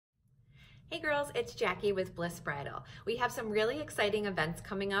Hey girls, it's Jackie with Bliss Bridal. We have some really exciting events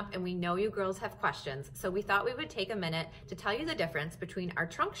coming up and we know you girls have questions, so we thought we would take a minute to tell you the difference between our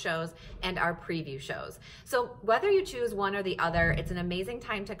trunk shows and our preview shows. So whether you choose one or the other, it's an amazing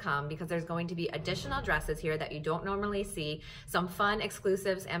time to come because there's going to be additional dresses here that you don't normally see, some fun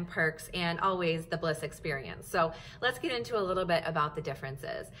exclusives and perks, and always the Bliss experience. So let's get into a little bit about the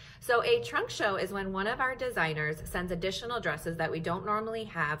differences. So a trunk show is when one of our designers sends additional dresses that we don't normally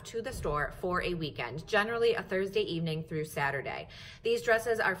have to the store for a weekend, generally a Thursday evening through Saturday. These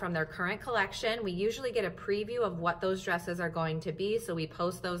dresses are from their current collection. We usually get a preview of what those dresses are going to be, so we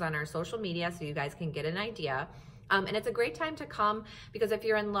post those on our social media so you guys can get an idea. And it's a great time to come because if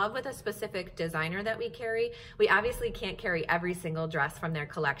you're in love with a specific designer that we carry, we obviously can't carry every single dress from their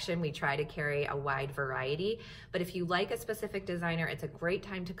collection. We try to carry a wide variety, but if you like a specific designer, it's a great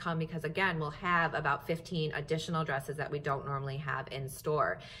time to come because again, we'll have about 15 additional dresses that we don't normally have in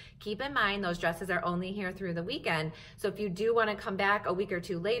store. Keep in mind, those dresses are only here through the weekend, so if you do want to come back a week or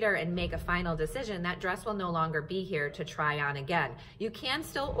two later and make a final decision, that dress will no longer be here to try on again. You can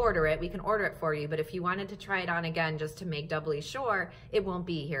still order it, we can order it for you, but if you wanted to try it on again, just to make doubly sure, it won't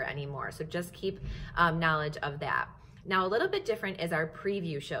be here anymore. So just keep knowledge of that. Now, a little bit different is our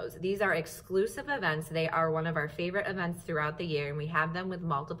preview shows. These are exclusive events. They are one of our favorite events throughout the year, and we have them with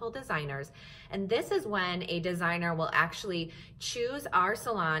multiple designers. And this is when a designer will actually choose our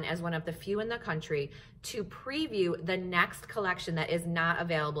salon as one of the few in the country to preview the next collection that is not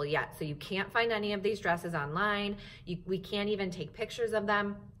available yet. So you can't find any of these dresses online. We can't even take pictures of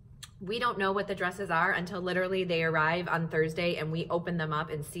them. We don't know what the dresses are until literally they arrive on Thursday and we open them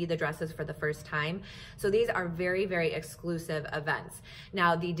up and see the dresses for the first time. So these are very, very exclusive events.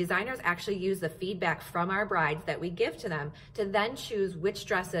 Now, the designers actually use the feedback from our brides that we give to them to then choose which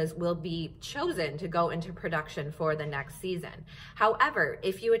dresses will be chosen to go into production for the next season. However,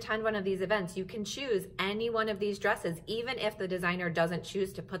 if you attend one of these events, you can choose any one of these dresses, even if the designer doesn't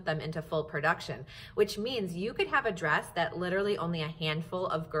choose to put them into full production, which means you could have a dress that literally only a handful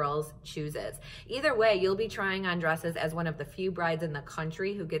of girls chooses. Either way, you'll be trying on dresses as one of the few brides in the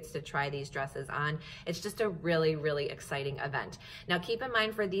country who gets to try these dresses on. It's just a really, really exciting event. Now, keep in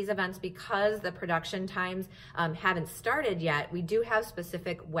mind for these events, because the production times haven't started yet, we do have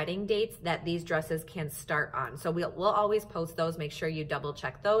specific wedding dates that these dresses can start on. So we'll always post those. Make sure you double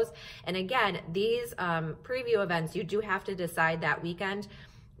check those. And again, these preview events, you do have to decide that weekend,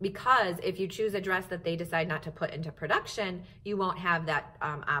 because if you choose a dress that they decide not to put into production, you won't have that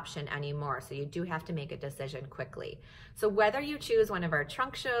option anymore. So you do have to make a decision quickly. So whether you choose one of our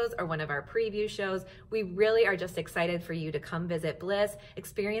trunk shows or one of our preview shows, we really are just excited for you to come visit Bliss,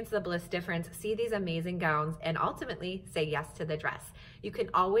 experience the Bliss difference, see these amazing gowns, and ultimately say yes to the dress. You can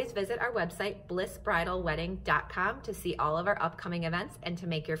always visit our website, blissbridalwedding.com, to see all of our upcoming events and to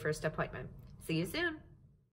make your first appointment. See you soon.